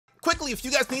Quickly, if you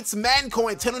guys need some Madden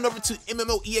coins, head on over to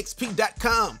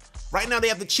MMOEXP.com. Right now, they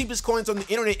have the cheapest coins on the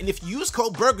internet, and if you use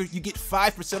code BURGER, you get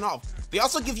 5% off. They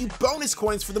also give you bonus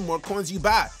coins for the more coins you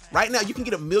buy. Right now, you can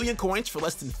get 1,000,000 coins for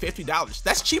less than $50.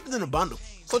 That's cheaper than a bundle.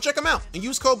 So check them out and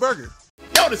use code BURGER.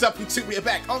 Yo, what is up, YouTube? We are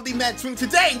back on the Madden Swing.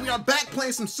 Today, we are back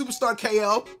playing some Superstar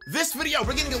KO. This video,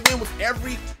 we're getting a win with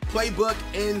every playbook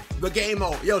in the game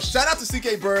mode. Yo, shout out to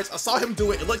CK Birds. I saw him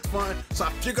do it. It looked fun, so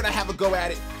I figured I'd have a go at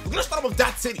it. We're gonna start with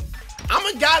Dot City. I'm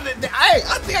a guy that, hey,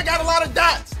 I think I got a lot of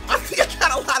dots.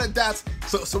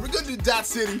 So we're gonna do Dot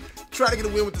City, try to get a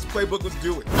win with this playbook. Let's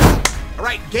do it. All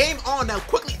right, game on. Now,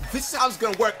 quickly, this is how it's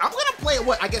gonna work. I'm gonna play,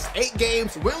 what, I guess 8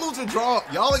 games, win, lose, or draw.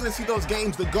 Y'all are gonna see those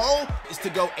games. The goal is to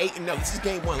go 8-0. This is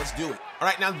game 1, let's do it. All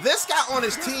right, now this guy on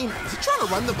his team, is he trying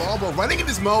to run the ball? But running in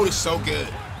this mode is so good.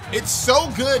 It's so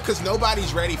good because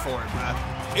nobody's ready for it, bro.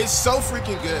 It's so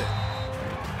freaking good.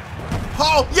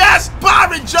 Oh, yes,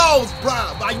 Byron Jones,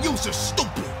 bro. My use is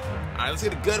stupid. All right, let's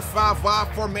get a good 5 wide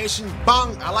formation.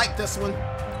 Bang, I like this one.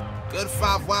 Good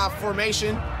 5 wide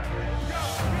formation.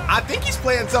 I think he's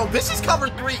playing zone. This is cover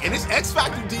 3, and this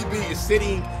XFactor DB is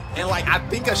sitting in, like, I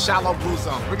think a shallow blue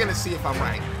zone. We're gonna see if I'm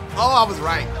right. Oh, I was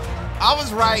right. I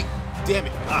was right. Damn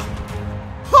it.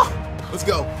 Let's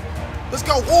go. Let's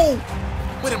go. Ooh.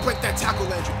 Way to break that tackle,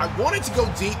 Landry. I wanted to go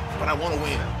deep, but I want to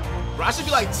win. Bro, I should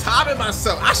be, like, timing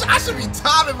myself. I should be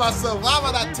timing myself. Why am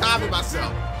I not timing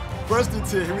myself? First and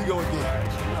 10. Here we go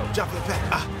again. Jump in the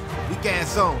back. Weak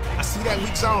ass zone. I see that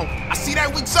weak zone. I see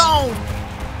that weak zone.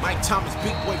 Mike Thomas,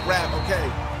 big boy grab, okay.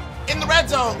 In the red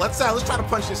zone. Let's try to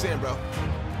punch this in, bro.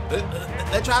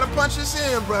 Let's try to punch this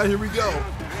in, bro. Here we go.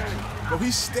 Bro,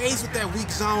 he stays with that weak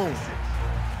zone.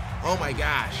 Oh my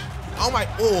gosh. Oh my, I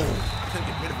couldn't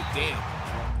get rid of it, damn.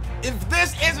 If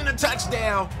this isn't a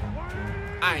touchdown,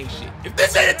 I ain't shit. If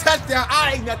this ain't a touchdown,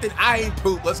 I ain't nothing. I ain't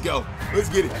poop. Let's go. Let's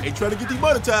get it. Ain't trying to get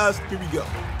demonetized. Here we go.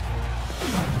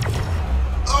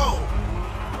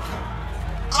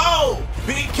 Oh,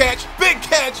 big catch, big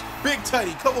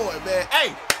tutty. Come on, man.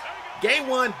 Hey, game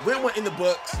 1, win 1 in the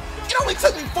books. It only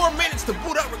took me 4 minutes to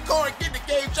boot up, record, get the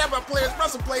game, chat my players, run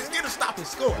some plays, get a stop and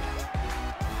score.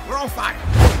 We're on fire.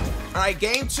 All right,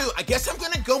 game 2. I guess I'm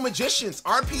gonna go Magicians.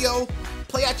 RPO,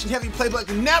 play action heavy playbook.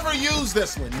 Never use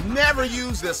this one. Never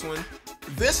use this one.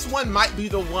 This one might be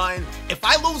the one. If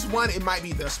I lose one, it might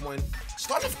be this one.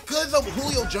 Start off good though with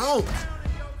Julio Jones.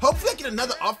 Hopefully I get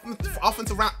another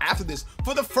offensive round after this.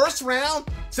 For the first round,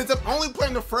 since I'm only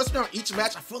playing the first round each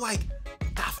match, I feel like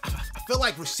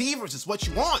receivers is what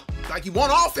you want. Like, you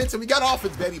want offense, and we got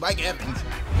offense, baby. Mike Evans.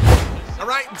 All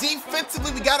right,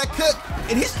 defensively, we got to cook.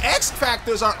 And his X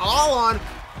factors are all on,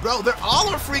 bro, they're all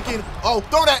on freaking, oh,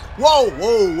 throw that, whoa.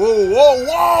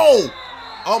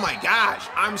 Oh my gosh,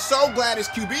 I'm so glad his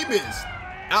QB missed.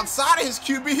 Outside of his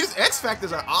QB, his X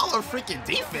factors are all on freaking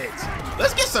defense.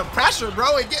 Let's get some pressure,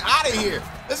 bro, and get out of here.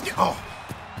 Let's get, all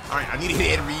right, I need to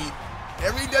hit Ed Reed.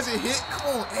 Ed Reed doesn't hit,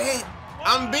 come on, Ed.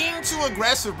 I'm being too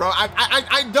aggressive, bro.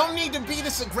 I don't need to be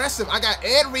this aggressive. I got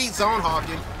Ed Reed zone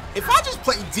hawking. If I just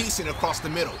play decent across the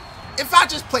middle, if I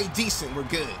just play decent, we're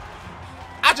good.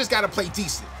 I just gotta play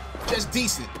decent, just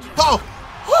decent. Oh,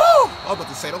 whoo! I was about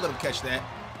to say, don't let him catch that.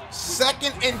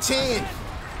 2nd and 10.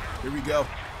 Here we go.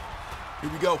 Here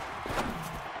we go.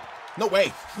 No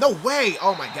way. No way.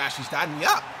 Oh my gosh, he's tied me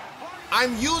up.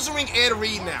 I'm using Ed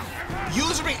Reed now.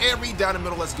 Using Ed Reed down the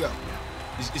middle. Let's go.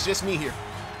 It's just me here.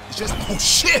 It's just, oh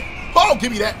shit. Oh,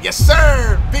 give me that. Yes,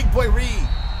 sir. Big boy Reed.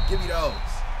 Give me those.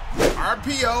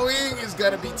 RPOing is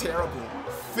going to be terrible.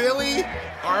 Philly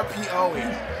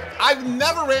RPOing. I've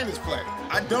never ran this play.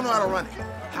 I don't know how to run it.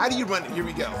 How do you run it? Here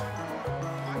we go.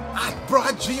 Bro,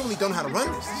 I genuinely don't know how to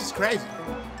run this. This is crazy.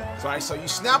 All right, so you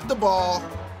snap the ball.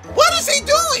 What is he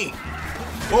doing?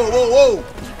 Whoa.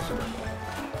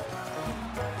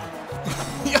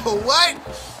 Yo, what?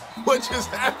 What just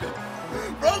happened?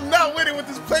 Bro, I'm not winning with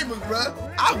this playbook, bro.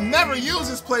 I've never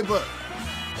used this playbook.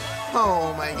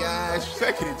 Oh my gosh,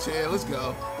 2nd and 10, let's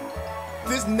go.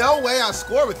 There's no way I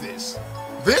score with this.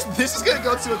 This is gonna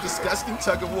go to a disgusting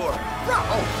tug of war. Bro,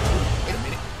 oh, wait a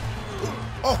minute.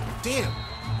 Oh, damn.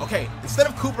 Okay, instead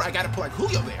of Cooper, I gotta put like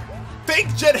Julio there.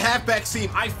 Fake jet halfback seam.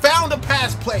 I found a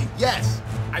pass play. Yes,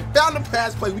 I found a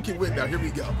pass play. We can win now. Here we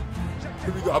go.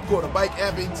 Here we go. I'm going to Mike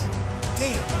Evans.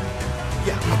 Damn.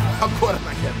 Yeah, I'm going to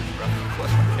Mike Evans, bro. I'm going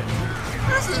to Mike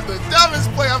Evans. This is the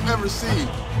dumbest play I've ever seen.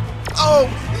 Oh,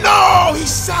 no!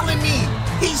 He's selling me.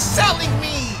 He's selling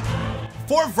me.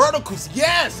 4 verticals.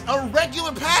 Yes, a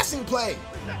regular passing play.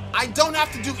 I don't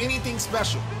have to do anything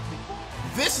special.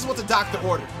 This is what the doctor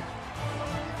ordered.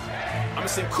 I'm gonna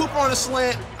send Cooper on a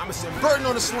slant. I'm gonna send Burton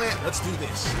on a slant. Let's do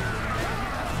this.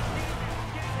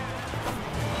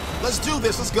 Let's do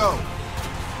this. Let's go.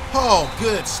 Oh,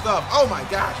 good stuff. Oh my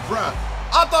gosh, bruh.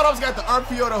 I thought I was got the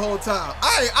RPO the whole time.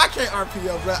 I can't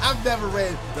RPO, bruh. I've never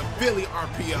read the Philly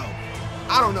RPO.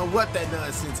 I don't know what that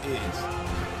nonsense is.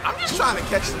 I'm just trying to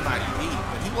catch somebody deep,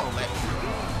 but he won't let me.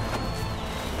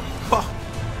 Oh.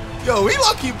 Yo, we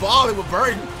low-key balling with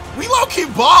Burden. We low-key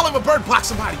balling with Burden. Block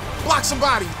somebody. Block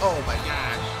somebody. Oh my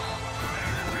gosh.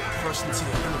 First and 10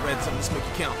 in the red zone. Let's make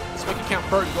it count. Let's make it count.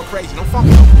 Burden, go crazy. Don't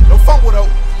fumble though. Don't fumble though.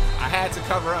 I had to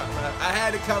cover up, bruh. I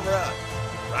had to cover up.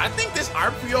 I think this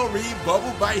RPO read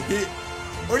bubble might hit.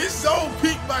 Or this zone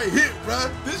peak might hit,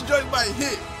 bruh. This joint might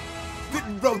hit.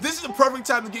 Bro, this is the perfect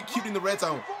time to get cute in the red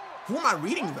zone. Who am I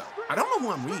reading, though? I don't know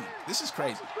who I'm reading. This is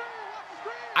crazy.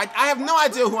 I have no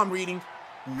idea who I'm reading.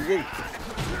 Whoa.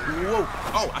 Whoa.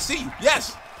 Oh, I see you.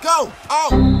 Yes. Go.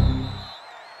 Oh.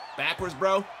 Backwards,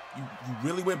 bro. You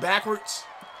really went backwards?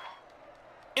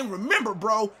 And remember,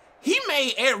 bro, he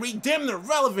made air read damn near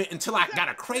relevant until I got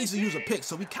a crazy user pick,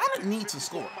 so we kind of need to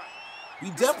score.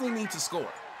 We definitely need to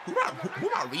score. Who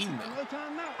am I reading, though?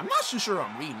 I'm not too sure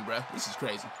I'm reading, bro. This is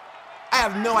crazy. I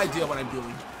have no idea what I'm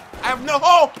doing. I have no...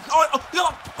 Oh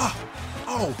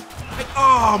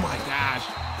my gosh.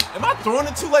 Am I throwing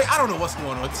it too late? I don't know what's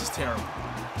going on. This is terrible.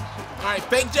 All right,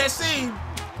 fake jet scene.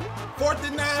 4th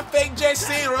and 9, fake jet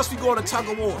scene, or else we go on a tug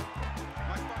of war.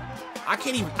 I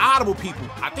can't even audible people.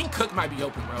 I think Cook might be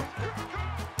open, bro.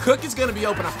 Cook is gonna be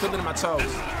open. I feel it in my toes.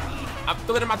 I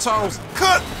feel it in my toes.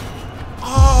 Cook!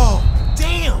 Oh,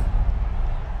 damn.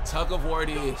 Tug of war it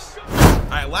is. All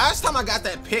right, last time I got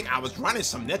that pick, I was running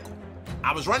some nickel.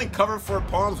 I was running cover for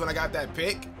palms when I got that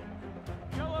pick.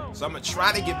 So I'm gonna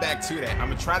try to get back to that.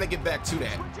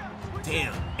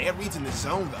 Damn, Ed Reed's in the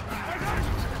zone though. All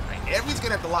right, Ed Reed's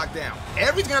gonna have to lock down.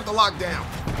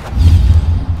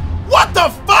 What the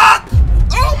fuck?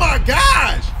 Oh my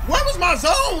gosh! Where was my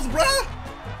zones, bruh?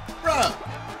 Bruh,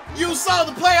 you saw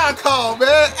the play I called,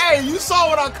 man. Hey, you saw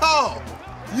what I called.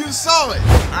 You saw it.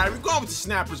 All right, we're going with the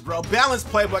snappers, bro. Balanced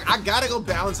playbook. I gotta go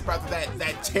balance after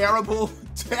that terrible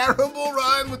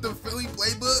run with the Philly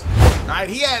playbook. All right,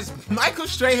 he has Michael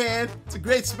Strahan. It's a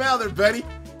great spell there, buddy.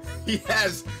 He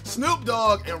has Snoop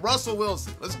Dogg and Russell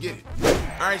Wilson. Let's get it.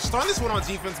 All right, starting this one on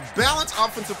defense. Balanced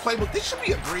offensive playbook. This should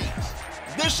be a breeze.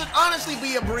 This should honestly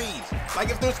be a breeze. Like,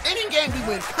 if there's any game we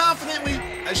win confidently,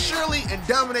 assuredly, and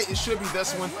dominate, it should be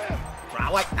this one.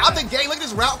 Bro, like, out the gate, look at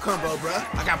this route combo, bro.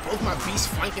 I got both my beasts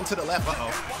flanking to the left.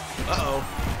 Uh-oh.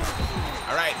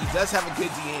 All right, he does have a good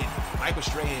DN. Michael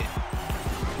Strahan.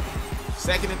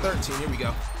 2nd and 13. Here we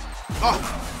go. Oh,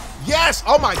 yes.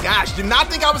 Oh, my gosh. Did not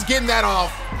think I was getting that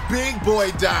off. Big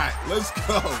boy dot. Let's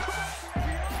go.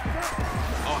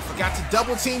 Oh, I forgot to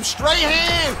double team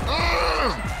Strahan.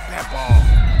 That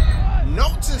ball.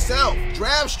 Note to self.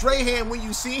 Draft Strahan when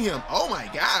you see him. Oh, my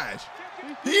gosh.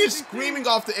 He is screaming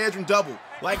off the edge and double.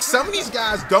 Like, some of these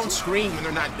guys don't scream when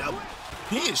they're not double.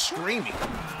 He is screaming.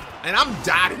 And I'm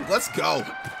dotting. Let's go.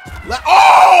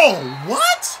 Oh,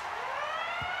 what?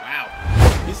 Wow.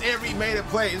 His Ed Reed made a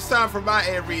play. It's time for my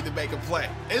Ed Reed to make a play.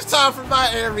 It's time for my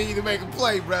Ed Reed to make a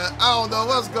play, bro. I don't know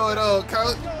what's going on,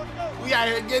 coach. We out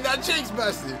here getting our cheeks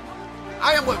busted.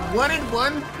 I am, what,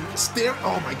 1-1? Stare.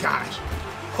 Oh, my gosh.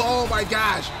 Oh, my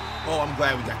gosh. Oh, I'm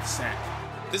glad we got the sack.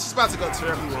 This is about to go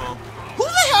terribly wrong. Who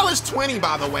the hell is 20,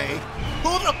 by the way?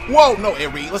 Whoa, no,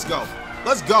 Ed Reed. Let's go.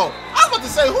 Let's go. I was about to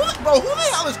say, who the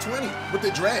hell is 20 with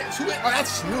the dreads? Oh, that's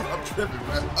Snoop. I'm tripping,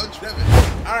 bro. I'm tripping.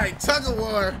 All right, tug of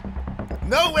war.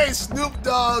 No way Snoop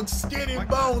Dogg's skinny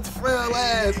bones frail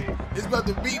ass is about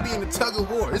to beat me in the tug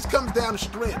of war. This comes down to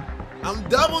strength. I'm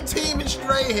double teaming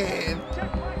Strahan.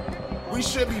 We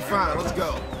should be fine. Let's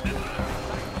go.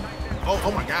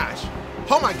 Oh my gosh.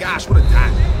 Oh my gosh, what a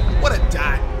dot. What a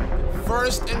dot.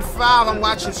 1st and 5, I'm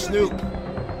watching Snoop.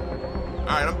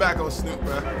 All right, I'm back on Snoop,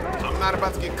 bro. I'm not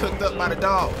about to get cooked up by the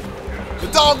dog. The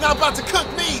dog not about to cook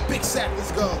me. Big sack,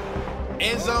 let's go.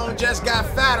 End zone just got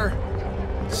fatter.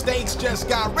 Stakes just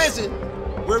got risen.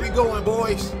 Where we going,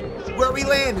 boys? Where we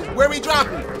landing? Where we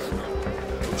dropping?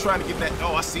 I'm trying to get that.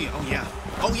 Oh, I see it. Oh, yeah.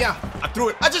 Oh, yeah. I threw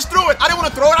it. I just threw it. I didn't want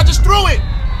to throw it. I just threw it.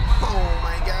 Oh,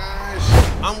 my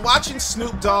gosh. I'm watching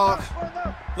Snoop Dogg.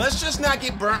 Let's just not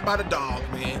get burnt by the dog,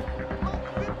 man.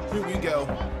 Here we go.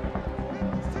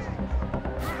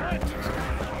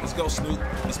 Let's go, Snoop.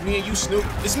 It's me and you, Snoop.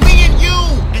 It's me and you!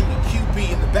 And the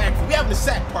QB in the back. We having a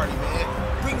sack party,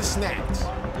 man. Bring the snacks.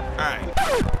 All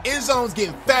right. End zone's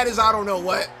getting fat as I don't know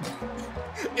what.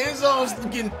 End zone's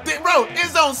getting thick. Bro,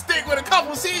 end zone's thick with a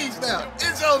couple C's now.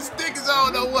 End zone's thick as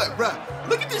I don't know what, bro.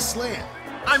 Look at this slant.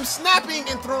 I'm snapping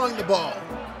and throwing the ball.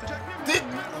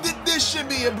 This should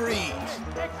be a breeze.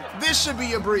 This should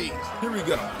be a breeze. Here we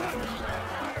go.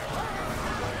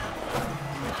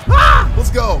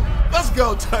 go. Let's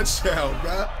go. Touchdown,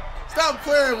 bro. Stop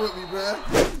playing with me, bro.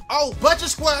 Oh, budget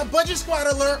squad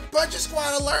alert. Budget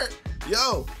squad alert.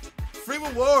 Yo, free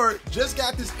reward. Just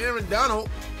got this Aaron Donald.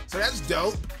 So that's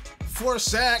dope. 4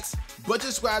 sacks.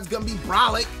 Budget squad's gonna be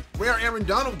brolic. Rare Aaron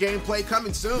Donald gameplay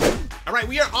coming soon. All right,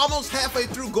 we are almost halfway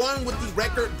through going with the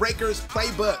Record Breakers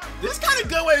playbook. This is kind of a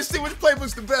good way to see which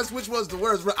playbook's the best, which one's the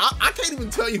worst. But I can't even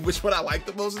tell you which one I like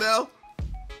the most now.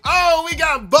 Oh, we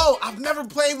got Bolt. I've never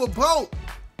played with Bolt.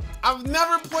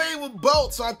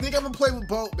 So I think I'm gonna play with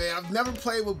Bolt, man. I've never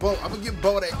played with Bolt. I'm gonna get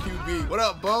Bolt at QB. What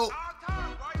up, Bolt?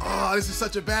 Oh, this is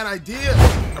such a bad idea.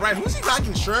 All right, who's he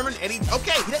rocking? Sherman, Eddie?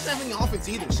 Okay, he doesn't have any offense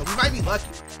either, so we might be lucky.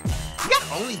 He got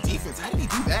only defense. How did he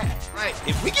do that? All right,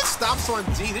 if we get stops on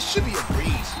D, this should be a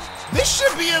breeze.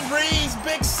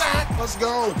 Big sack. Let's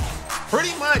go.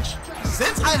 Pretty much,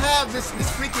 since I have this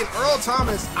freaking Earl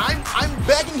Thomas, I'm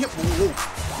begging him.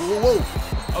 Whoa.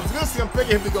 I was gonna say I'm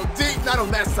begging him to go deep, not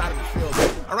on that side of the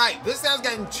field. All right, this guy's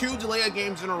gotten 2 delay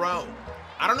games in a row.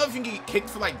 I don't know if you can get kicked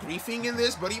for like griefing in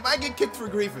this, but he might get kicked for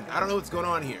griefing. I don't know what's going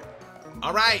on here.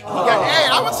 All right, hey,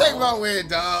 I'm gonna take my win,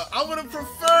 dog. I would have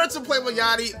preferred to play with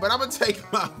Yachty, but I'm gonna take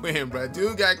my win, bro.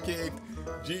 Dude got kicked.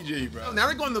 GG, bro. Now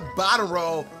we're going to bottom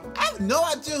row. I have no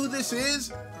idea who this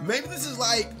is. Maybe this is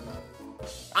like,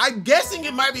 I'm guessing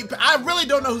it might be, I really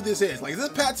don't know who this is. Like, is this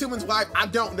Pat Tillman's wife? I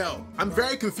don't know. I'm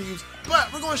very confused,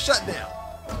 but we're going to shut down.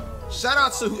 Shout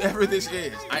out to whoever this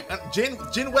is.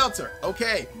 Jen Welter.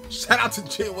 Okay. Shout out to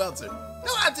Jen Welter.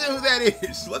 No idea who that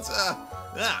is. Let's, I'm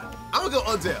going to go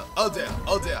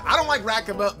Odell. I don't like rack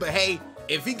him up, but hey,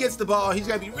 if he gets the ball, he's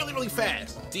going to be really, really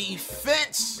fast.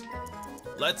 Defense.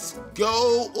 Let's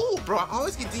go. Ooh, bro, I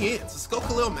always get D ends. Let's go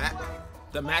Khalil Mack.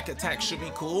 The Mack attack should be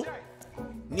cool.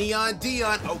 Neon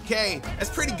Dion, okay. That's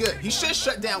pretty good. He should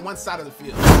shut down one side of the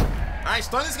field. All right,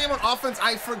 starting this game on offense,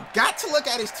 I forgot to look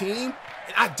at his team,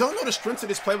 and I don't know the strengths of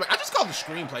this playbook. I just called the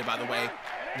screenplay, by the way.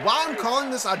 Why I'm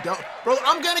calling this, I don't. Bro,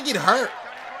 I'm gonna get hurt.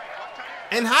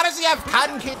 And how does he have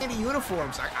cotton candy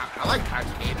uniforms? I like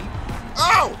cotton candy.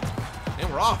 Oh! And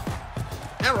we're off.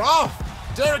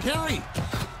 Derrick Henry.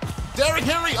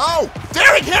 Oh!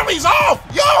 Derrick Henry's off!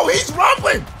 Yo, he's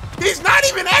rumbling! He's not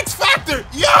even XFactor!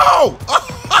 Yo!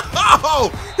 Oh!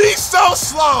 He's so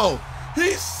slow!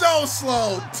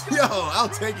 Yo, I'll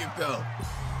take it though.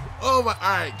 Oh my, all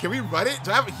right, can we run it?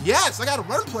 Do I have, yes, I got a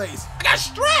run plays. I got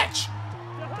stretch!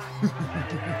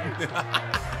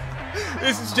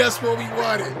 This is just what we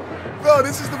wanted. Bro,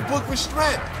 this is the book for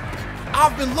stretch.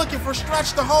 I've been looking for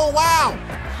stretch the whole while.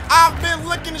 I've been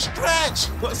looking to stretch.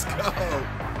 Let's go.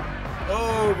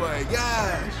 Oh my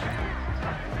gosh.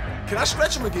 Can I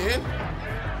stretch him again?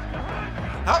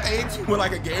 How AIDS would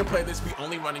like a gameplay this be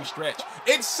only running stretch?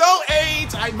 It's so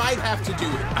AIDS, I might have to do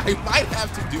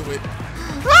it.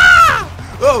 Ah!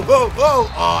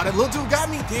 Oh, that little dude got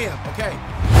me. Damn, okay.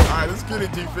 All right, let's get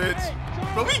it, defense.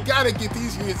 But we gotta get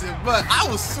these units in, but I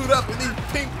was suit up in these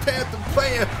Pink Panther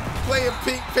playing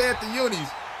Pink Panther unis.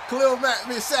 Khalil Mack,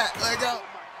 miss sack, let go.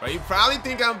 Well, you probably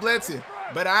think I'm blitzing,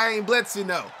 but I ain't blitzing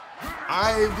though.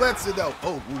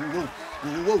 Oh,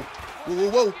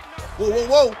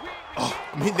 whoa. Oh,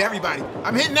 I'm hitting everybody.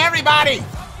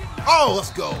 Oh, let's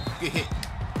go. Get hit.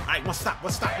 All right, one stop.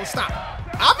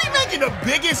 I'll be making the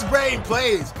biggest brain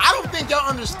plays. I don't think y'all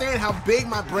understand how big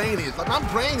my brain is. Like, my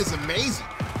brain is amazing.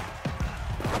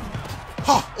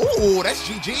 Oh, ooh, that's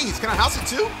GG's. Can I house it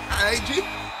too? All right,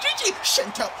 GG,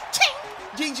 Shinto.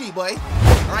 GG, boy.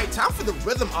 All right, time for the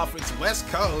rhythm offense, West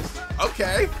Coast.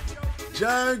 Okay.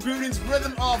 John Gruden's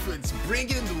rhythm offense,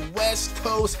 bringing in the West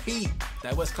Coast heat.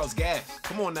 That West Coast gas.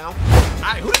 Come on now. All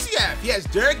right, who does he have? He has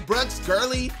Derek Brooks,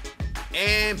 Gurley,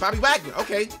 and Bobby Wagner.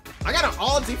 Okay. I got an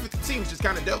all-defensive team, which is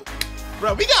kind of dope.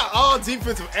 Bro, we got all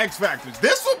defensive X Factors.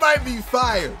 This one might be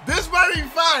fire.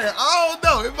 I don't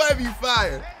know. It might be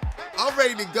fire. I'm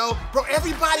ready to go. Bro,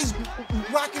 everybody's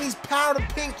rocking these powder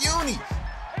pink unis.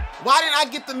 Why didn't I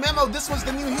get the memo? This was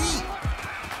the new heat.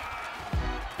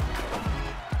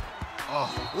 Oh,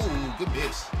 ooh, good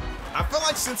miss. I feel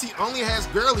like since he only has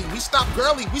Gurley, we stop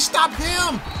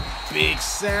him. Big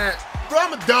sack. Bro,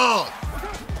 I'm a dog.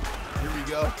 Here we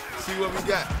go. See what we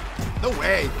got. No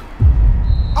way.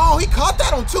 Oh, he caught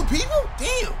that on 2 people?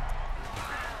 Damn.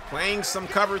 Playing some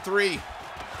cover 3.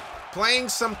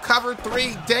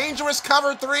 Dangerous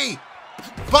cover 3.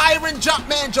 Byron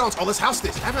Jumpman Jones. Oh, let's house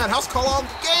this. I haven't had house call all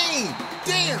game.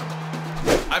 Damn.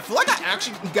 I feel like I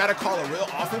actually gotta call a real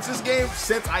offense this game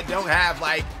since I don't have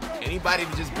like anybody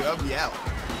to just bail me out.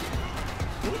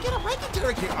 Can we get a ranking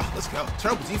Derrick here? Oh, let's go.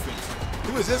 Terrible defense.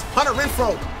 Who is this? Hunter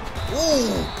Renfro.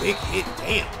 Ooh, big hit.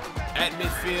 Damn. At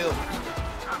midfield.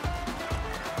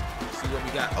 Let's see what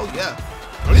we got. Oh yeah.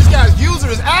 Oh, these guys user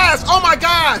his ass. Oh my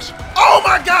gosh. Oh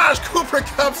my gosh. Cooper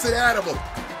Kupp's an animal.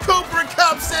 Cooper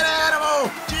Kupp's an animal.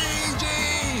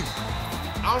 GG's.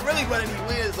 I'm really running these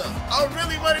wins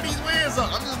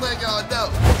up. I'm just letting y'all know.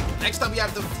 Next up, we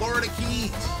have the Florida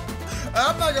Keys.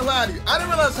 I'm not gonna lie to you. I didn't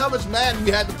realize how much Madden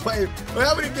you had to play, or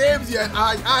how many games you had.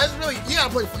 It's really, you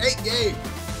gotta play for 8 games.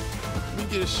 Let me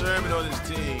get a Sherman on this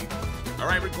team. All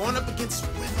right, we're going up against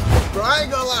Withers. Bro, I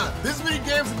ain't gonna lie. This many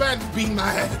games of Madden beating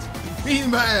my ass.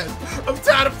 I'm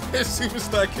tired of playing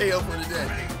Superstar KO for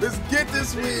today. Let's get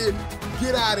this win.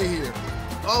 Get out of here.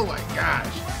 Oh my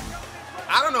gosh.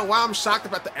 I don't know why I'm shocked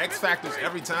about the X factors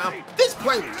every time. This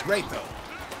play looks great though.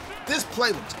 This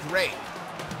play looks great.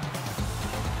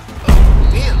 Oh,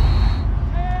 damn.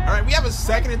 All right, we have a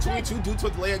 2nd and 22 due to a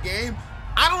delay of game.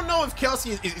 I don't know if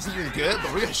Kelsey is even good,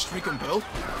 but we're gonna streak them both.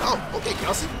 Oh, okay,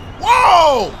 Kelsey.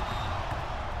 Whoa!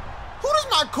 Who is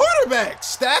my quarterback?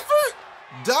 Stafford?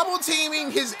 Double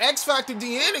teaming his X Factor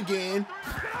DN again.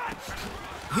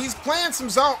 He's playing some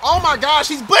zone. Oh my gosh,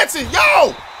 he's blitzing.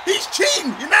 Yo! He's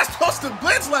cheating. You're not supposed to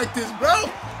blitz like this, bro.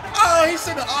 Oh, he's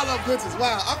sending all up blitzes.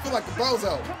 Wow, I feel like a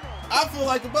bozo. I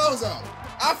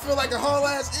feel like a whole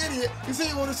ass idiot because he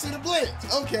didn't want to see the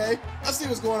blitz. Okay, I see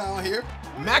what's going on here.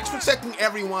 Max protecting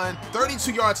everyone,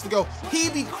 32 yards to go.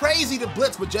 He'd be crazy to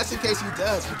blitz, but just in case he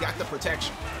does, he got the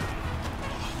protection.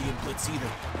 Oh, he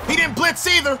didn't blitz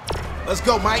either. Let's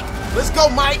go, Mike.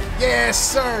 Yes,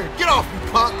 sir. Get off me,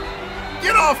 punk.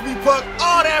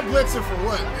 All that blitzing for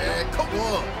what, man? Come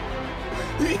on.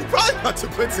 He probably about to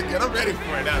blitz again. I'm ready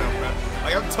for it now, bro.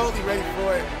 Like, I'm totally ready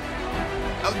for it.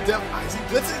 Is he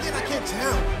blitzing again? I can't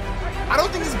tell. I don't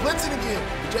think he's blitzing again.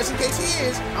 But just in case he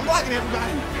is, I'm blocking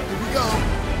everybody. Here we go.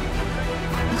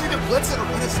 He's either blitzing or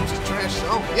running some trash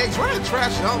zone. Yeah, he's running a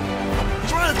trash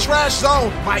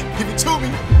zone. Mike, give it to me.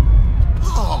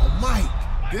 Oh, Mike.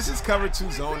 This is cover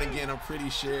 2 zone again, I'm pretty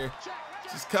sure.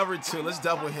 Just cover 2. Let's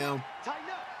double him.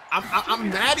 I'm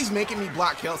mad he's making me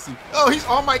block Kelsey. Oh, he's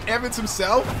on Mike Evans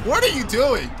himself? What are you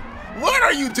doing? What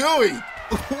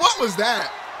was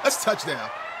that? That's touchdown.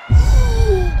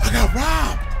 I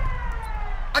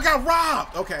got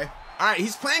robbed. Okay. All right,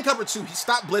 he's playing cover 2. He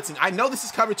stopped blitzing. I know this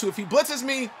is cover 2. If he blitzes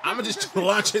me, I'm going to just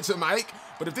launch it to Mike.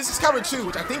 But if this is cover 2,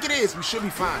 which I think it is, we should be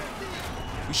fine.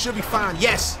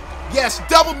 Yes.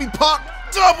 Double me, punk.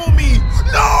 Double me.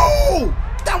 No!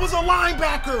 That was a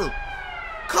linebacker.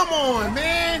 Come on,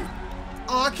 man.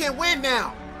 Oh, I can't win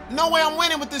now. No way I'm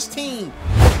winning with this team.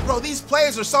 Bro, these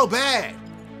players are so bad.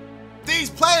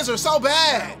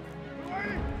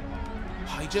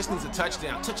 Oh, he just needs a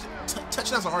touchdown.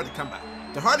 Touchdowns are hard to come by.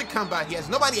 They're hard to come by. He has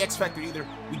nobody X Factor either.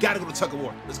 We got to go to tug of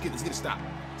war. Let's get a stop.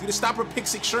 Let's get a stop or pick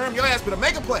 6 Sherm. Your ass better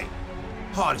make a play.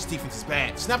 Oh, this defense is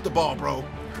bad. Snap the ball, bro. All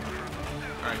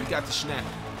right, we got the snap.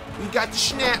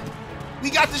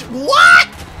 What?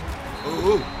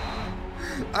 Ooh.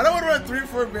 I don't want to run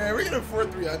 3-4, man. We're going to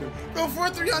 4-3 under. Go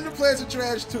 4-3 under players are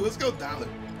trash too. Let's go dollar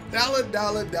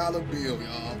bill,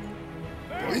 y'all.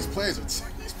 Bro, these plays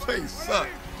suck.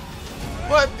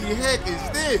 What the heck is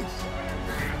this?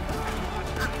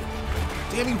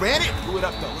 Damn, he ran it. Blew it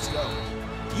up though. Let's go.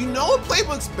 You know a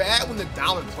playbook's bad when the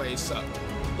dollar plays suck.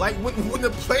 Like when the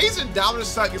plays and dollars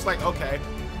suck, it's like, okay,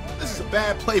 this is a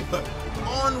bad playbook.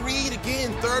 On read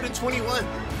again, 3rd and 21.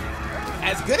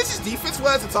 As good as his defense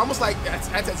was, it's almost like that's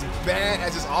as bad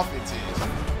as his offense is.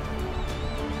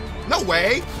 No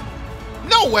way.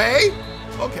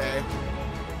 Okay.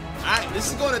 All right, this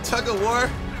is going to tug of war.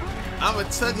 I'm a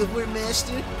tug of war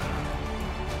master.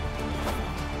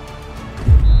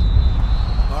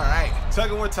 All right,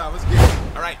 tug of war time. Let's get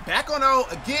it. All right, back on 0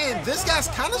 again. This guy's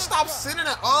kind of stopped sending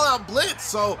an all-out blitz,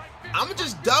 so I'm gonna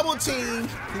just double team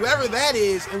whoever that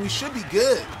is, and we should be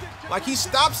good. Like, he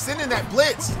stopped sending that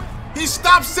blitz. And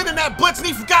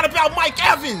he forgot about Mike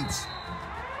Evans.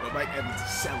 But Mike Evans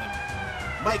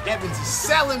is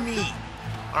selling me.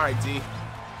 All right, D.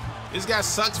 This guy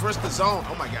sucks versus the zone.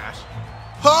 Oh my gosh.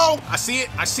 Oh, I see it.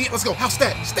 Let's go. House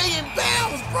that. Stay in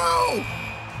bounds, bro.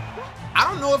 I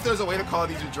don't know if there's a way to call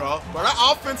these a draw, but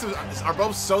our offenses are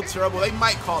both so terrible, they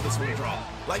might call this one a draw.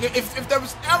 Like, if there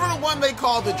was ever one they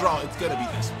called a draw, it's gonna be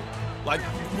this one. Like,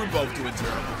 we're both doing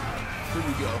terrible. Here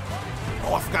we go.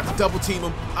 Oh, I forgot to double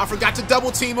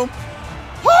team him.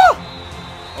 Woo!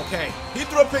 Okay, he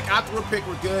threw a pick, I threw a pick,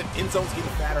 we're good. End zone's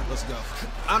getting fatter, let's go.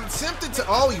 I'm tempted to,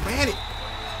 oh, he ran it.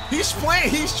 He's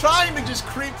trying to just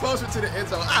creep closer to the end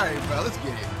zone. All right, bro, let's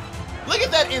get it. Look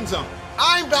at that end zone.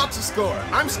 I'm about to score.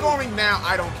 I'm scoring now,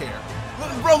 I don't care.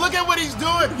 Bro, look at what he's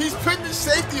doing. He's putting his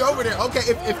safety over there. Okay,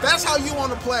 if that's how you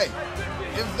want to play,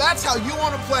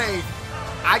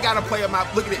 I got to play him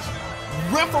out. Look at this.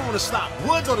 Renfro on the stop.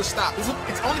 Woods on the stop. It's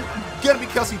only gonna be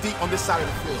Kelsey Deep on this side of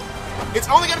the field. It's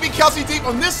only gonna be Kelsey Deep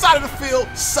on this side of the field.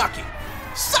 Suck it.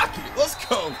 Suck it. Let's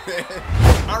go, man.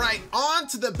 All right, on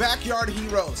to the backyard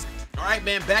heroes. All right,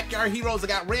 man, backyard heroes. I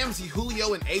got Ramsey,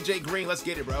 Julio, and AJ Green. Let's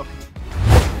get it, bro. All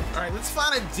right, let's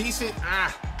find a decent,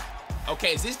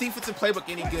 okay, is this defensive playbook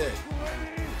any good?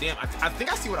 Damn, I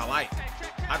think I see what I like.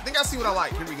 I think I see what I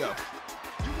like. Here we go.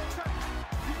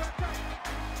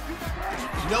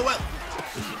 You know what?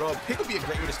 Bro, pick would be a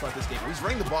great way to start this game. He's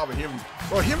running the ball with Henry.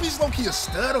 Bro, Henry's low-key a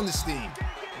stud on this team.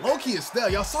 Low-key a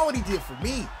stud. Y'all saw what he did for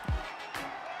me.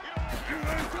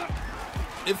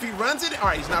 If he runs it, all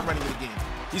right, he's not running it again.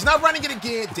 He's not running it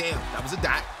again. Damn, that was a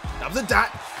dot. That was a dot.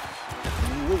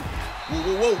 Whoa, whoa,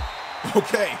 whoa, whoa.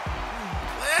 Okay,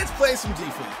 let's play some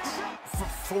defense.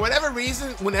 For whatever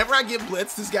reason, whenever I get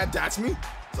blitzed, this guy dots me.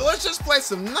 So let's just play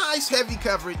some nice heavy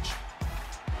coverage.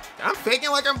 I'm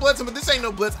faking like I'm blitzing, but this ain't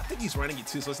no blitz. I think he's running it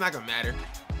too, so it's not gonna matter.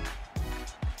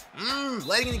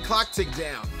 Letting any clock tick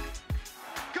down.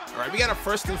 All right, we got a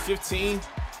 1st and 15.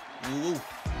 Ooh.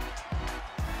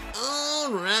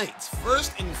 All right,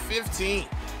 1st and 15.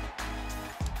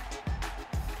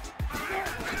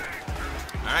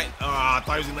 All right, oh, I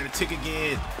thought he was gonna let it tick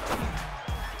again.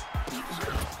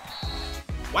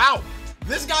 Wow,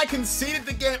 this guy conceded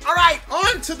the game. All right,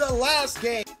 on to the last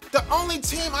game. The only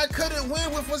team I couldn't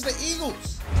win with was the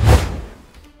Eagles.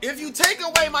 If you take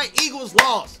away my Eagles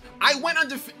loss, I went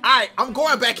undefeated. All right, I'm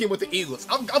going back in with the Eagles.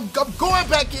 I'm going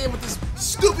back in with this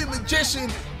stupid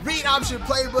magician read option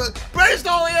playbook. Bro, it's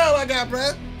the only L I got,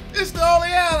 bro. It's the only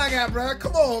L I got, bro.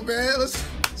 Come on, man. Let's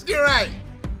get right.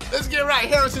 Let's get right.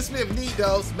 Harrison Smith need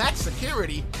those. Match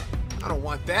security. I don't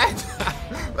want that.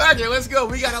 Okay, let's go.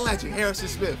 We got a legend, Harrison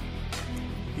Smith.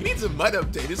 He needs a mud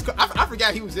update. I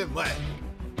forgot he was in mud.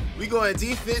 We going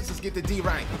defense. Let's get the D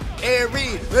right. Ed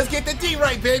Reed, let's get the D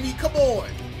right, baby. Come on.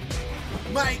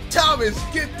 Mike Thomas,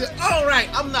 get the. All right,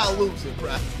 I'm not losing,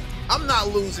 bro. I'm not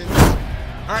losing.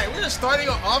 All right, we're just starting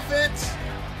on offense.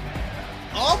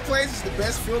 All plays is the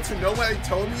best filter nobody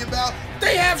told me about.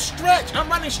 They have stretch. I'm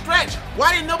running stretch.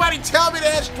 Why didn't nobody tell me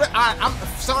they had stretch? All right, I'm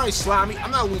sorry, Slimy.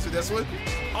 I'm not losing this one.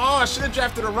 Oh, I should have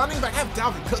drafted a running back. I have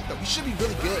Dalvin Cook, though. He should be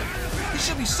really good. He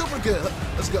should be super good.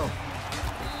 Let's go.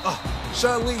 Oh,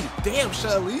 Sean Lee. Damn,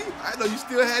 Sean Lee. I know you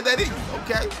still had that in you.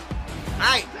 Okay. All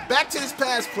right, back to this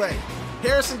pass play.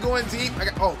 Harrison going deep.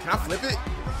 Oh, can I flip it?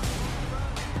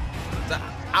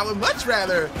 I would much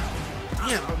rather.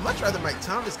 Damn, I'd much rather Mike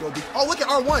Thomas go deep. Oh, look at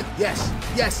R1. Yes,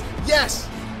 yes, yes.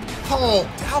 Oh,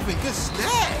 Dalvin, good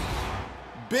snag.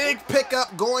 Big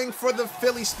pickup going for the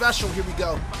Philly special. Here we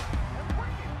go.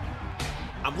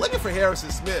 I'm looking for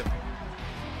Harrison Smith.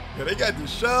 Yeah, they got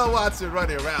Deshaun Watson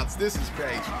running routes. This is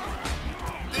crazy.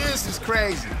 This is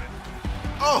crazy.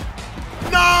 Oh,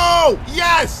 no!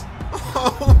 Yes!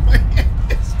 Oh, man.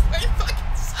 This play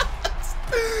fucking sucks.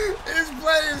 This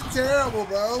play is terrible,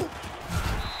 bro.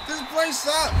 This play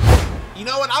sucks. You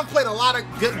know what? I've played a lot of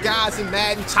good guys in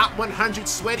Madden, top 100,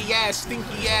 sweaty ass,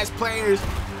 stinky ass players.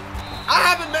 I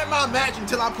haven't met my match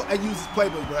until I use this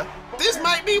playbook, bro. This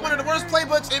might be one of the worst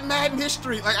playbooks in Madden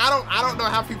history. Like, I don't know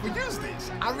how people use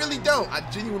this. I really don't. I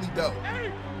genuinely don't.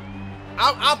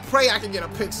 I'll pray I can get a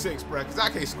pick 6, bro, because I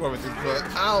can't score with this book.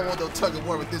 I don't want no tug of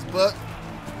war with this book.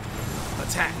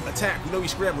 Attack, attack. We know we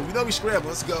scramble. We know we scramble.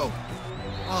 Let's go.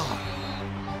 Oh.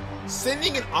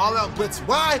 Sending an all-out blitz.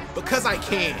 Why? Because I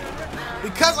can.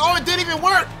 Because, oh, it didn't even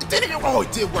work. It didn't even, oh,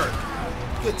 it did work.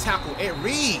 Good tackle, Ed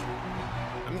Reed.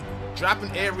 I'm dropping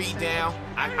Ed Reed down.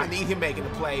 I need him making the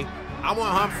play. I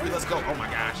want Humphrey. Let's go. Oh, my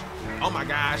gosh. Oh, my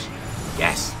gosh.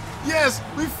 Yes. Yes,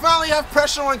 we finally have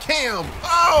pressure on Cam.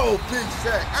 Oh, big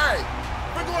sack. All right,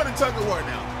 we're going to tug of war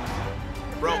now.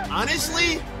 Bro,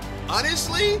 honestly,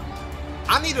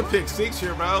 I need a pick 6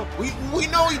 here, bro. We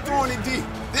know he's throwing it deep.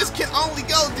 This can only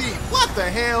go deep. What the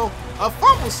hell? A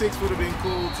fumble 6 would have been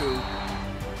cool, too.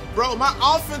 Bro, my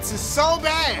offense is so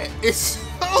bad. It's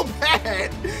so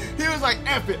bad. He was like,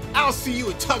 F it, I'll see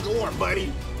you in tug of war,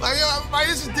 buddy. Like,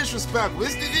 this is disrespectful.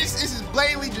 This is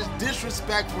blatantly just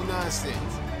disrespectful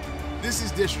nonsense. This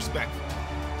is disrespectful.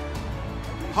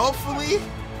 Hopefully,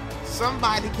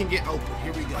 somebody can get open.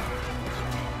 Here we go.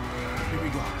 Here we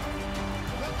go.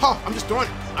 Oh, I'm just throwing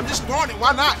it. I'm just throwing it.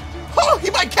 Why not? Oh, he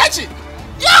might catch it.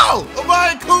 Yo,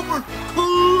 Amari Cooper.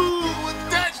 Cool with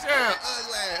that shot.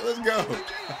 Let's go.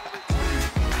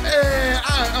 Hey,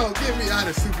 give me out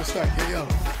of Superstar KO.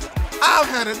 I've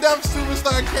had enough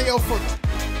Superstar KO for me.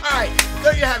 All right,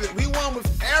 there you have it. We won with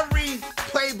every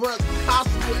playbook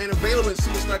possible and available in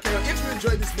Superstar KO. If you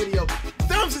enjoyed this video,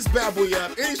 thumbs this bad boy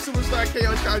up. Any Superstar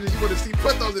KO challenges you want to see,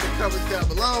 put those in the comments down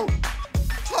below.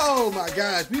 Oh my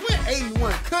gosh, we went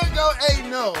 81. Could go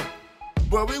 8-0,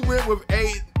 but we went with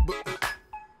 8.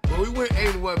 But we went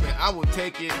 8-1, man. I will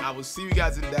take it. I will see you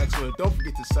guys in the next one. Don't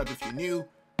forget to sub if you're new.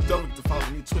 Don't forget to follow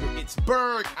me on Twitter. It's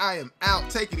Berg. I am out.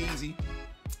 Take it easy.